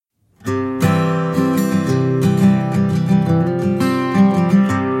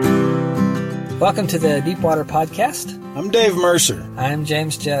Welcome to the Deepwater Podcast. I'm Dave Mercer. I'm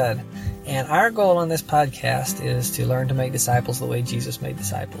James Judd. And our goal on this podcast is to learn to make disciples the way Jesus made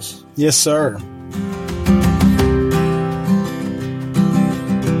disciples. Yes, sir.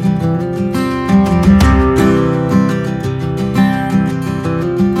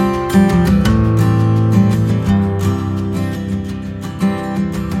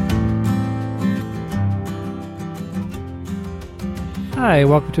 Hi,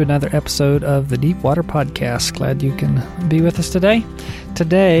 welcome to another episode of the Deepwater Podcast. Glad you can be with us today.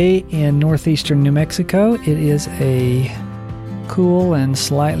 Today in northeastern New Mexico, it is a cool and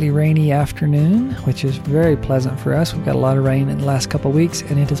slightly rainy afternoon, which is very pleasant for us. We've got a lot of rain in the last couple of weeks,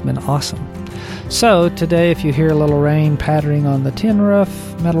 and it has been awesome. So today, if you hear a little rain pattering on the tin roof,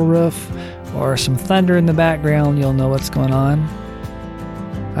 metal roof, or some thunder in the background, you'll know what's going on.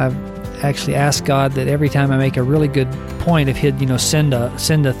 I've actually asked God that every time I make a really good point, if He'd, send a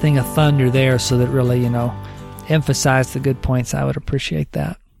thing of thunder there so that really, emphasize the good points, I would appreciate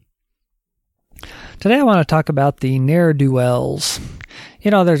that. Today I want to talk about the ne'er-do-wells.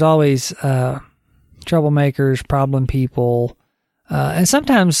 There's always troublemakers, problem people, and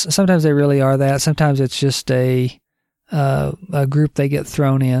sometimes they really are that. Sometimes it's just a group they get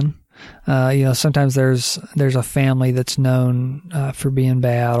thrown in. Sometimes there's a family that's known for being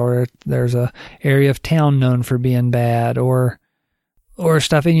bad, or there's a area of town known for being bad, or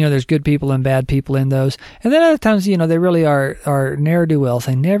stuff. And there's good people and bad people in those. And then other times, they really are ne'er-do-wells.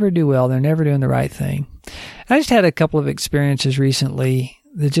 They never do well. They're never doing the right thing. I just had a couple of experiences recently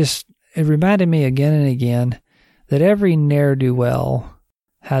that it reminded me again and again that every ne'er-do-well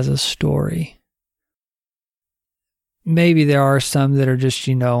has a story. Maybe there are some that are just,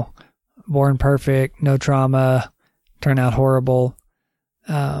 born perfect, no trauma, turn out horrible.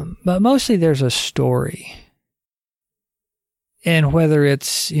 But mostly there's a story. And whether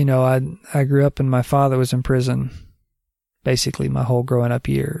it's, I grew up and my father was in prison basically my whole growing up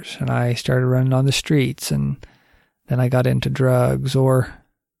years, and I started running on the streets, and then I got into drugs, or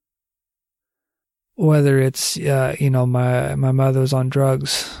whether it's, my mother was on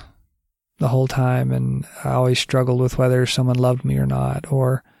drugs the whole time, and I always struggled with whether someone loved me or not,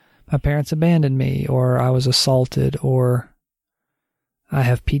 or my parents abandoned me, or I was assaulted, or I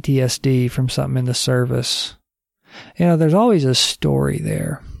have PTSD from something in the service. There's always a story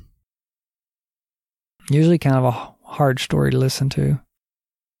there. Usually kind of a hard story to listen to.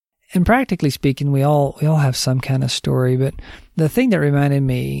 And practically speaking, we all have some kind of story, but the thing that reminded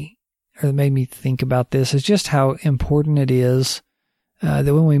me, or that made me think about this, is just how important it is that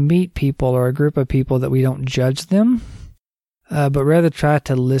when we meet people or a group of people, that we don't judge them, but rather try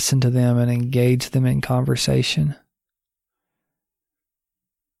to listen to them and engage them in conversation.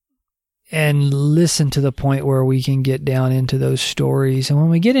 And listen to the point where we can get down into those stories. And when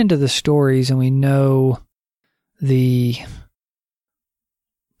we get into the stories and we know the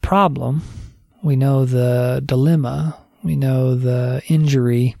problem, we know the dilemma, we know the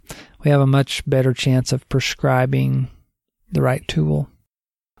injury, we have a much better chance of prescribing the right tool.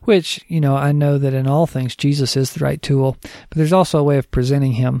 Which, I know that in all things, Jesus is the right tool, but there's also a way of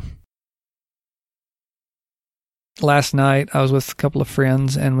presenting Him. Last night, I was with a couple of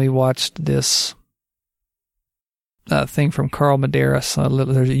friends, and we watched this thing from Carl Medeiros.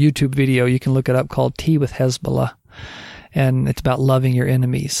 There's a YouTube video, you can look it up, called Tea with Hezbollah, and it's about loving your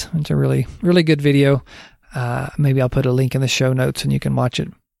enemies. It's a really, really good video. Maybe I'll put a link in the show notes, and you can watch it.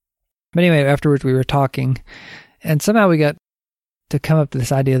 But anyway, afterwards we were talking, and somehow we got to come up with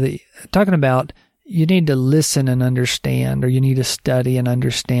this idea that talking about you need to listen and understand, or you need to study and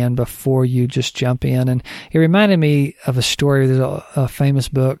understand before you just jump in. And it reminded me of a story. There's a famous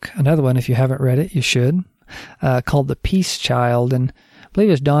book, another one, if you haven't read it, you should, called The Peace Child. And I believe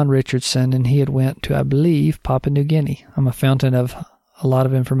it was Don Richardson, and he had went to, I believe, Papua New Guinea. I'm a fountain of a lot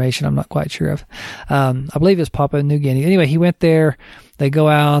of information I'm not quite sure of. I believe it's Papua New Guinea. Anyway, he went there. They go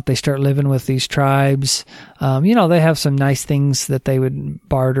out, they start living with these tribes. They have some nice things that they would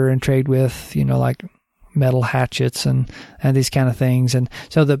barter and trade with, like metal hatchets and these kind of things. And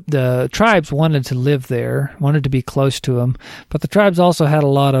so the tribes wanted to live there, wanted to be close to them, but the tribes also had a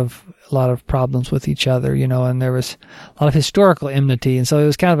lot of problems with each other, and there was a lot of historical enmity. And so it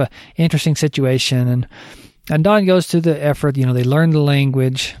was kind of an interesting situation. And Don goes through the effort, they learn the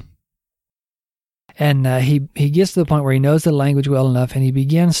language. And he gets to the point where he knows the language well enough, and he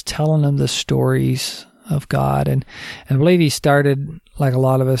begins telling them the stories of God. And I believe he started, like a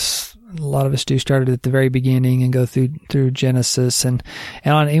lot of us do, started at the very beginning and go through Genesis and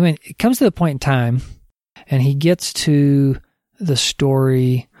on. It comes to the point in time, and he gets to the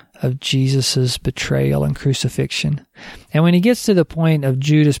story of Jesus's betrayal and crucifixion. And when he gets to the point of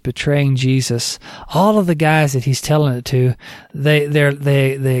Judas betraying Jesus, all of the guys that he's telling it to,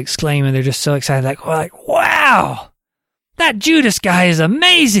 they exclaim, and they're just so excited, like, wow! That Judas guy is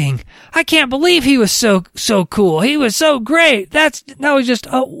amazing. I can't believe he was so cool. He was so great. That was just,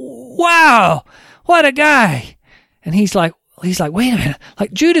 wow, what a guy. And he's like, wait a minute,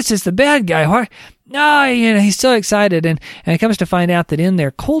 like Judas is the bad guy. Why? No, he's so excited. And it comes to find out that in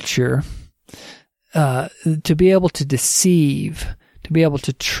their culture, to be able to deceive, to be able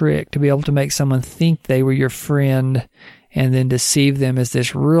to trick, to be able to make someone think they were your friend and then deceive them is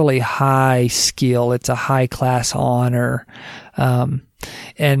this really high skill. It's a high class honor.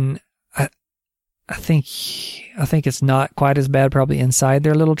 And I think it's not quite as bad probably inside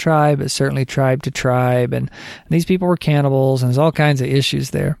their little tribe, but certainly tribe to tribe. And these people were cannibals, and there's all kinds of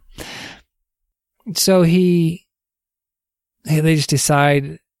issues there. So they just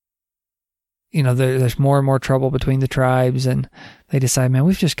decide, there's more and more trouble between the tribes, and they decide, man,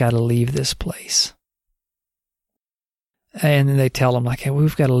 we've just got to leave this place. And then they tell them, like, hey,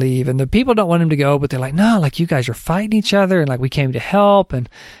 we've got to leave. And the people don't want him to go, but they're like, no, like, you guys are fighting each other, and like, we came to help, and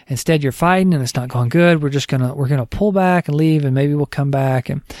instead you're fighting, and it's not going good. We're gonna pull back and leave, and maybe we'll come back.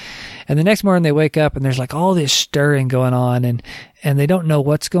 And the next morning they wake up, and there's like all this stirring going on, and they don't know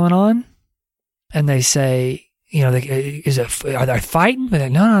what's going on. And they say, are they fighting? But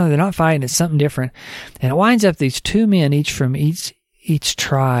no, they're not fighting. It's something different. And it winds up these two men, each from each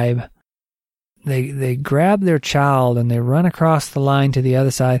tribe. They grab their child and they run across the line to the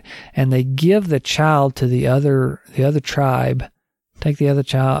other side, and they give the child to the other tribe, take the other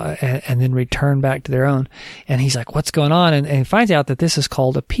child, and then return back to their own. And he's like, what's going on? And he finds out that this is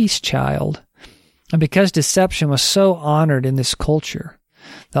called a peace child. And because deception was so honored in this culture,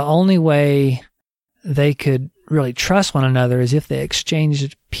 the only way they could really trust one another is if they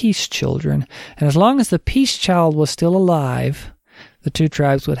exchanged peace children. And as long as the peace child was still alive, the two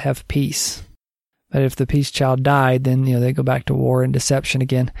tribes would have peace. But if the peace child died, then they go back to war and deception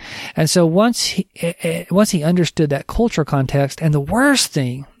again. And so once he understood that cultural context, and the worst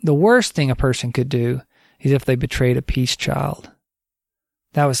thing a person could do is if they betrayed a peace child.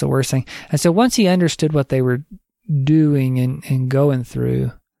 That was the worst thing. And so once he understood what they were doing and going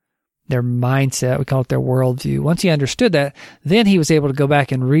through, their mindset, we call it their worldview. Once he understood that, then he was able to go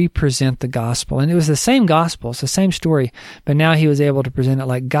back and represent the gospel. And it was the same gospel, it's the same story, but now he was able to present it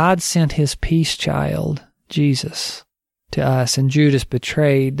like God sent his peace child, Jesus, to us, and Judas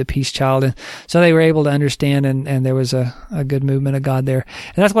betrayed the peace child. And so they were able to understand, and there was a good movement of God there.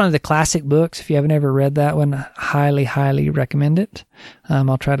 And that's one of the classic books. If you haven't ever read that one, I highly, highly recommend it.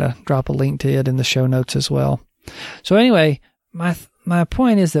 I'll try to drop a link to it in the show notes as well. So anyway, my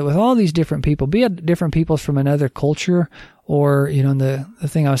point is that with all these different people, be it different people from another culture, or, the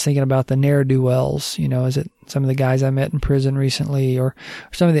thing I was thinking about, the ne'er-do-wells, is it some of the guys I met in prison recently, or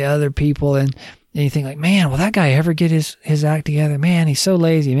some of the other people, and you think like, man, will that guy ever get his act together? Man, he's so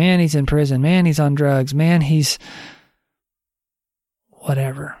lazy. Man, he's in prison. Man, he's on drugs. Man, he's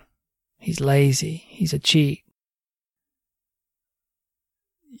whatever. He's lazy. He's a cheat.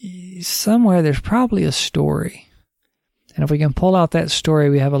 Somewhere there's probably a story. And if we can pull out that story,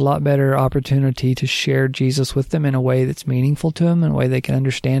 we have a lot better opportunity to share Jesus with them in a way that's meaningful to them, in a way they can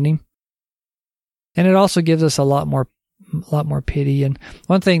understand him. And it also gives us a lot more pity. And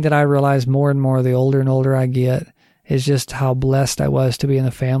one thing that I realize more and more the older and older I get is just how blessed I was to be in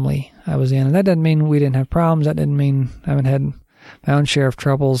the family I was in. And that doesn't mean we didn't have problems. That didn't mean I haven't had my own share of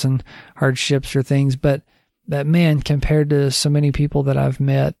troubles and hardships or things. But that, man, compared to so many people that I've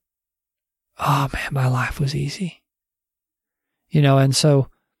met, oh man, my life was easy. And so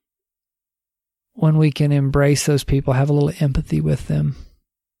when we can embrace those people, have a little empathy with them,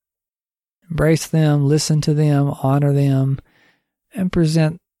 embrace them, listen to them, honor them, and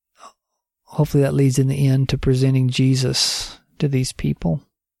present, hopefully that leads in the end to presenting Jesus to these people.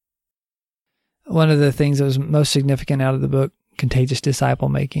 One of the things that was most significant out of the book, Contagious Disciple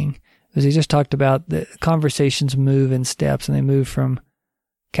Making, was he just talked about the conversations move in steps, and they move from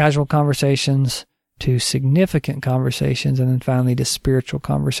casual conversations to significant conversations, and then finally to spiritual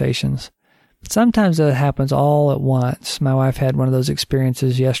conversations. Sometimes that happens all at once. My wife had one of those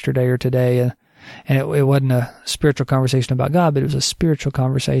experiences yesterday or today, and it wasn't a spiritual conversation about God, but it was a spiritual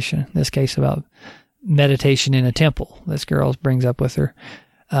conversation, in this case about meditation in a temple, this girl brings up with her.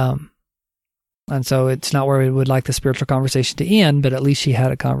 And so it's not where we would like the spiritual conversation to end, but at least she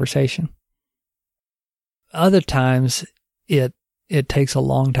had a conversation. Other times, it takes a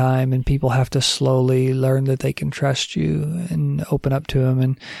long time, and people have to slowly learn that they can trust you and open up to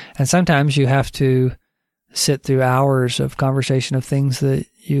them. And sometimes you have to sit through hours of conversation of things that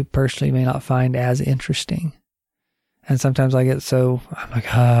you personally may not find as interesting. And sometimes I get so, I'm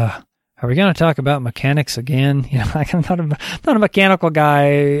like, are we going to talk about mechanics again? Like I'm not a mechanical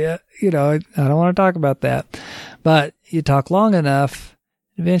guy. I don't want to talk about that. But you talk long enough,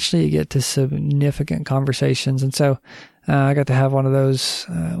 eventually you get to significant conversations. And so I got to have one of those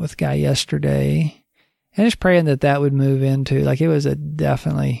with a guy yesterday, and just praying that would move into, like, it was a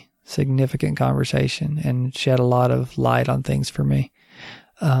definitely significant conversation and shed a lot of light on things for me.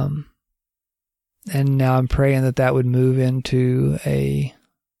 And now I'm praying that would move into a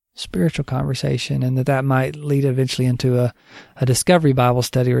spiritual conversation, and that might lead eventually into a discovery Bible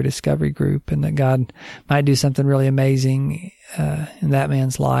study or a discovery group, and that God might do something really amazing in that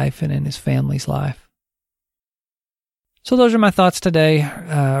man's life and in his family's life. So those are my thoughts today.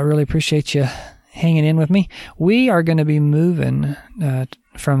 I really appreciate you hanging in with me. We are going to be moving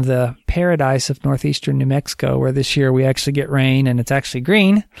from the paradise of northeastern New Mexico, where this year we actually get rain and it's actually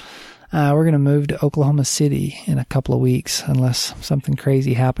green. We're going to move to Oklahoma City in a couple of weeks, unless something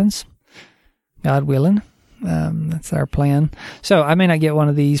crazy happens. God willing. That's our plan. So I may not get one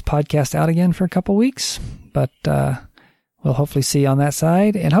of these podcasts out again for a couple of weeks, but we'll hopefully see on that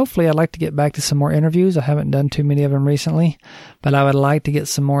side. And hopefully I'd like to get back to some more interviews. I haven't done too many of them recently, but I would like to get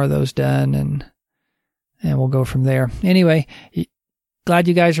some more of those done, and we'll go from there. Anyway, glad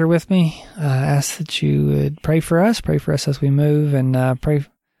you guys are with me. Ask that you would pray for us as we move, and pray.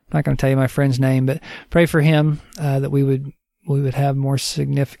 I'm not going to tell you my friend's name, but pray for him that we would have more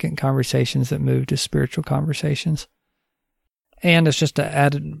significant conversations that move to spiritual conversations. And it's just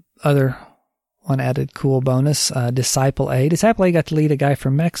one added cool bonus, Disciple A. Disciple A got to lead a guy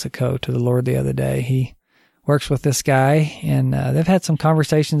from Mexico to the Lord the other day. He works with this guy, and they've had some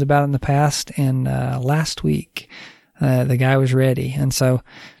conversations about it in the past, and last week the guy was ready. And so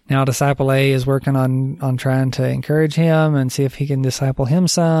now Disciple A is working on trying to encourage him and see if he can disciple him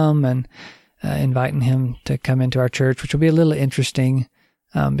some, and inviting him to come into our church, which will be a little interesting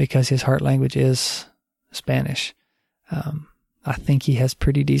because his heart language is Spanish. I think he has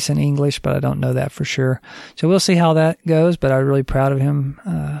pretty decent English, but I don't know that for sure. So we'll see how that goes, but I'm really proud of him,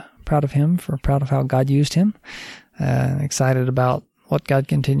 proud of how God used him. Excited about what God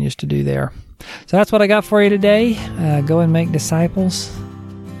continues to do there. So that's what I got for you today. Go and make disciples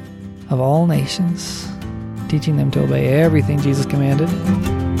of all nations, teaching them to obey everything Jesus commanded.